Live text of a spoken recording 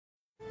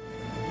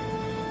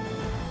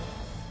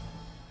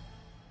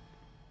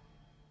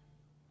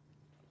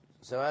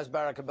So as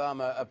Barack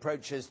Obama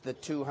approaches the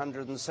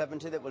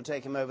 270 that will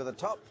take him over the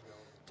top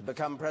to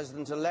become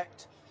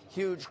president-elect,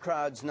 huge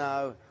crowds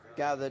now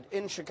gathered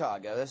in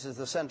Chicago. This is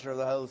the center of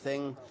the whole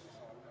thing.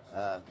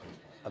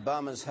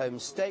 Obama's home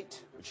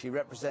state, which he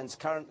represents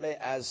currently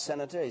as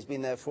senator. He's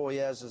been there 4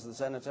 years as the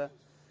senator.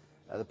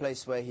 The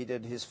place where he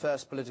did his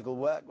first political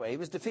work, where he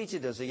was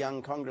defeated as a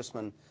young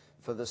congressman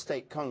for the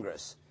state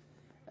Congress.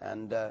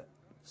 And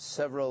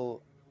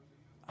several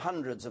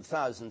hundreds of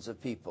thousands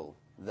of people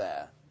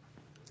there.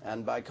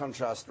 And by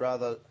contrast,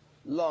 rather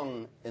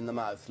long in the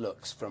mouth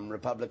looks from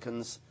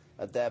Republicans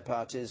at their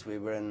parties. We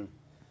were in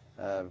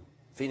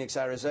Phoenix,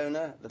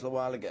 Arizona a little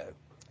while ago.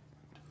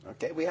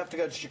 Okay, we have to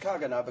go to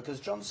Chicago now because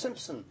John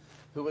Simpson,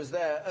 who was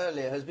there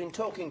earlier, has been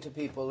talking to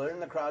people who are in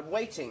the crowd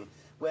waiting.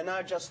 We're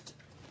now just,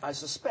 I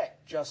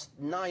suspect, just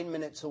 9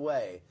 minutes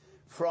away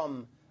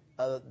from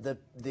the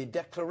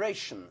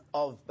declaration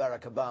of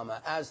Barack Obama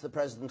as the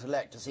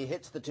president-elect as he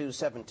hits the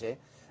 270.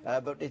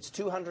 But it's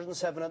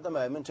 207 at the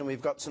moment, and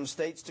we've got some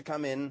states to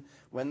come in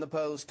when the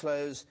polls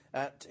close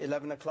at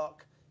 11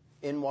 o'clock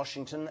in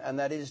Washington, and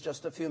that is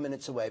just a few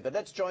minutes away. But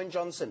let's join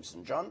John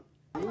Simpson. John?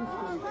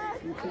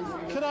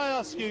 Can I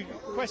ask you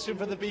a question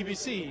for the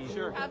BBC?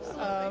 Sure.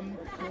 Absolutely.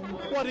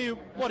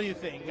 What do you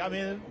think? I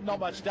mean, not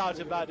much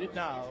doubt about it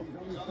now.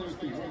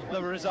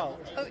 The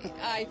result. Oh,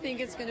 I think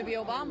it's going to be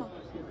Obama.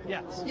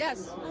 Yes.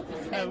 Yes.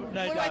 No what do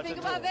I doubt think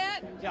at about all.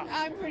 that? Yeah.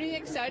 I'm pretty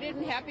excited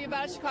and happy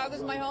about it.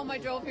 Chicago's my home. I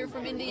drove here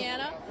from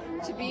Indiana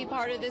to be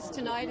part of this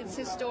tonight. It's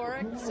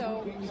historic.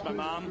 So. It's my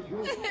mom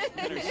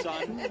and her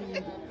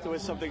son. So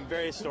it's something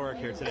very historic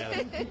here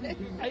today.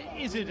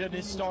 Is it an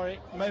historic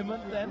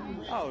moment then?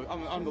 Oh,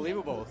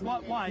 unbelievable.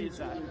 Why is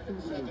that?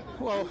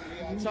 Well,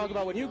 talk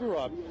about when you grew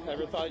up.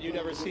 Ever thought you'd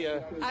ever see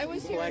a I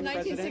was here in black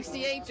president?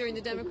 1968 during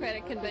the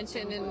Democratic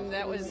Convention, and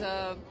that was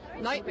a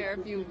nightmare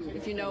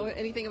if you know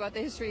anything about the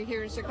history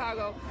here in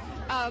Chicago.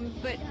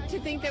 But to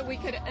think that we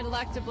could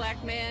elect a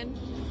black man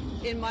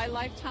in my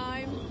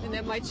lifetime and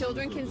that my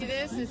children can see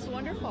this is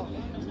wonderful.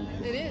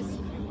 It is.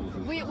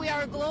 We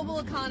are a global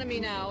economy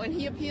now, and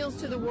he appeals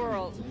to the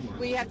world.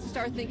 We have to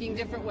start thinking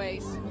different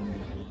ways.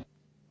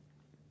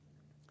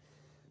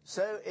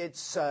 So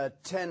it's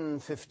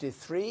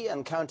 10:53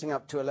 and counting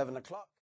up to 11 o'clock.